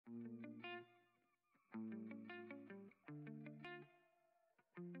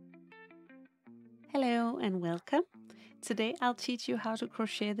and welcome. Today I'll teach you how to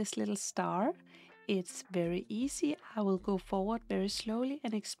crochet this little star. It's very easy. I will go forward very slowly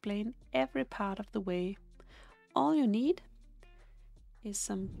and explain every part of the way. All you need is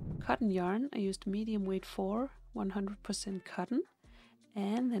some cotton yarn. I used medium weight 100% cotton,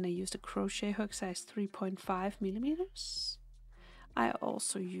 and then I used a crochet hook size 3.5 millimeters. I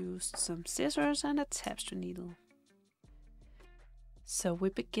also used some scissors and a tapestry needle. So we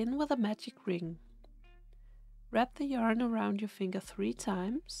begin with a magic ring. Wrap the yarn around your finger 3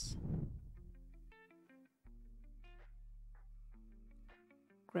 times.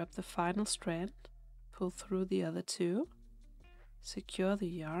 Grab the final strand, pull through the other 2, secure the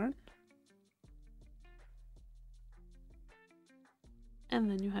yarn,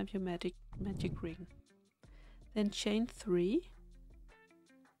 and then you have your magic ring. Then chain 3.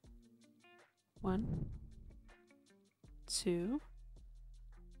 1, 2,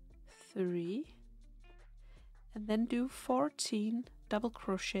 3, and then do 14 double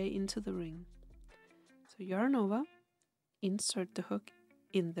crochet into the ring. So yarn over, insert the hook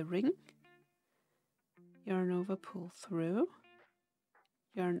in the ring, yarn over, pull through,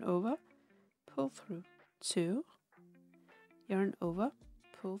 yarn over, pull through 2, yarn over,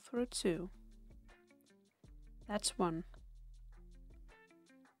 pull through 2. That's 1.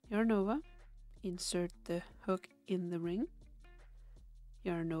 Yarn over, insert the hook in the ring,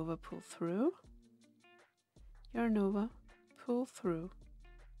 yarn over, pull through, yarn over, pull through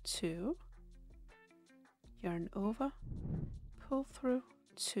 2, yarn over, pull through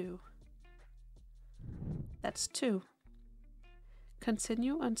 2. That's 2.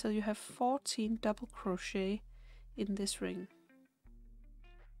 Continue until you have 14 double crochet in this ring.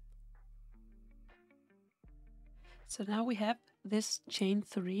 So now we have this chain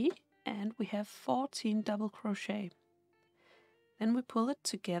 3 and we have 14 double crochet. Then we pull it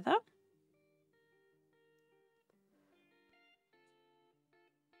together.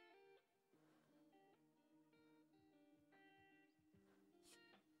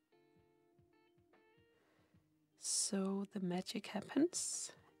 So the magic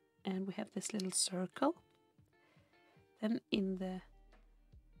happens and we have this little circle. Then in the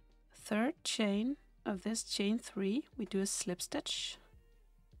 3rd chain of this chain 3 we do a slip stitch.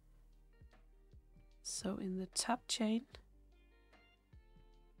 So in the top chain,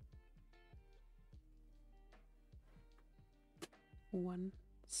 one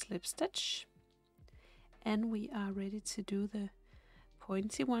slip stitch, and we are ready to do the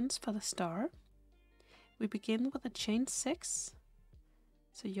pointy ones for the star. We begin with a chain 6,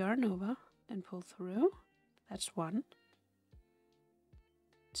 so yarn over and pull through. That's 1,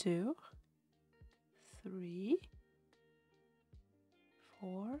 2, 3,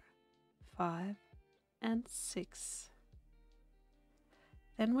 4, 5, and 6.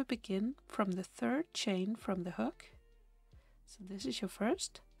 Then we begin from the 3rd chain from the hook. So this is your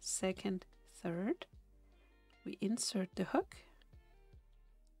 1st, 2nd, 3rd. We insert the hook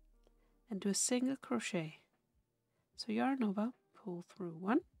and do a single crochet. So yarn over, pull through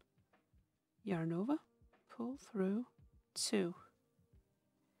 1, yarn over, pull through 2.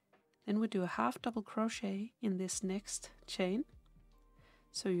 Then we do a half double crochet in this next chain.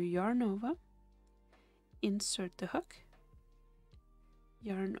 So you yarn over, insert the hook,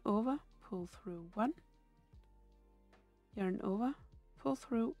 yarn over, pull through 1, yarn over, pull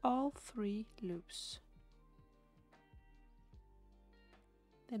through all 3 loops.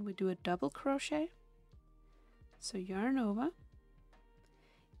 Then we do a double crochet. So yarn over,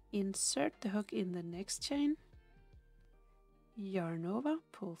 insert the hook in the next chain, yarn over,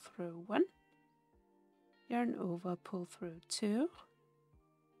 pull through 1, yarn over, pull through 2,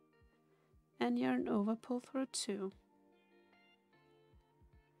 and yarn over, pull through 2.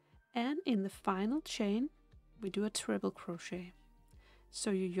 And in the final chain we do a triple crochet.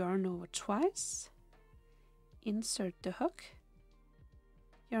 So you yarn over twice, insert the hook,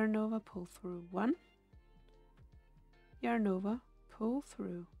 yarn over, pull through 1, yarn over, pull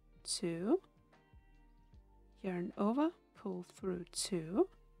through 2, yarn over, pull through 2,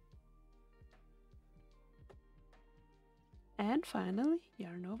 and finally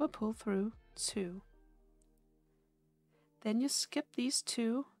yarn over, pull through 2. Then you skip these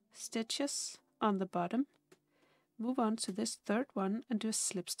 2 stitches on the bottom, move on to this 3rd one and do a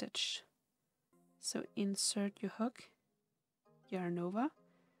slip stitch. So insert your hook, yarn over,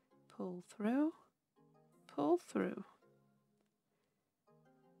 pull through,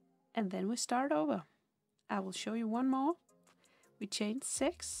 and then we start over. I will show you one more. We chain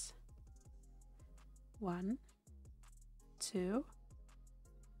 6, 1, 2,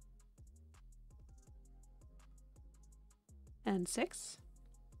 and 6.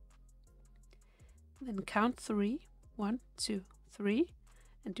 Then count 3, 1, 2, 3,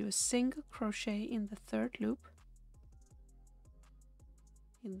 and do a single crochet in the third loop,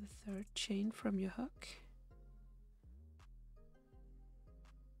 in the third chain from your hook.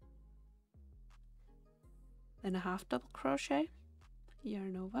 Then a half double crochet,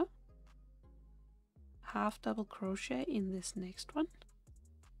 yarn over, half double crochet in this next one,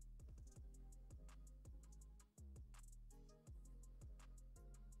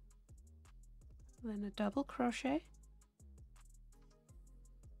 then a double crochet,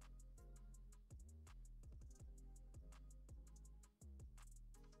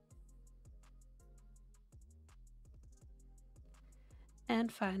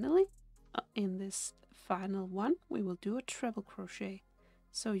 and finally in this final one we will do a treble crochet.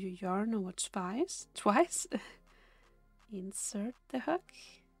 So you yarn over twice, insert the hook,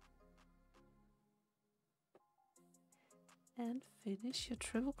 and finish your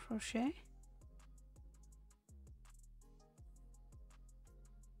treble crochet.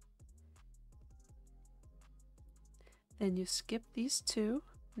 Then you skip these 2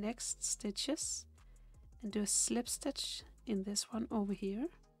 next stitches and do a slip stitch in this one over here.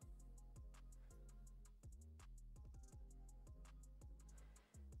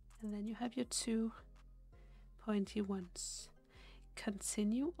 And then you have your 2 pointy ones.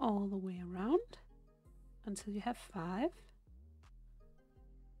 Continue all the way around until you have 5.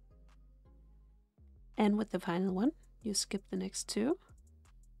 And with the final one, you skip the next 2.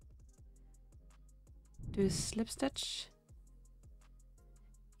 Do a slip stitch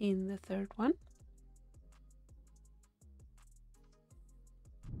in the third one.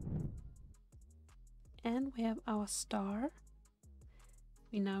 And we have our star.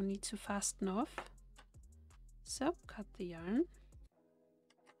 We now need to fasten off. So cut the yarn,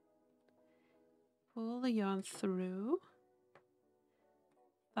 pull the yarn through,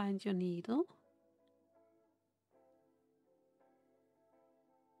 find your needle,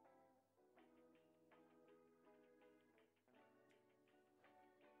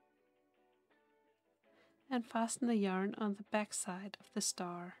 and fasten the yarn on the back side of the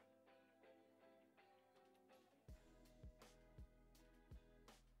star.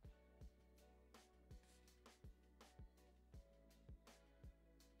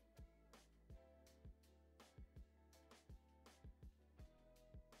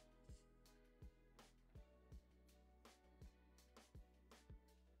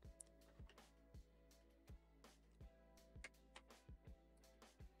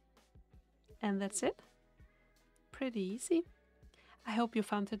 And that's it. Pretty easy. I hope you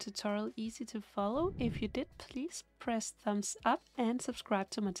found the tutorial easy to follow. If you did, please press thumbs up and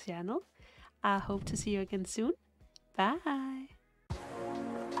subscribe to my channel. I hope to see you again soon. Bye!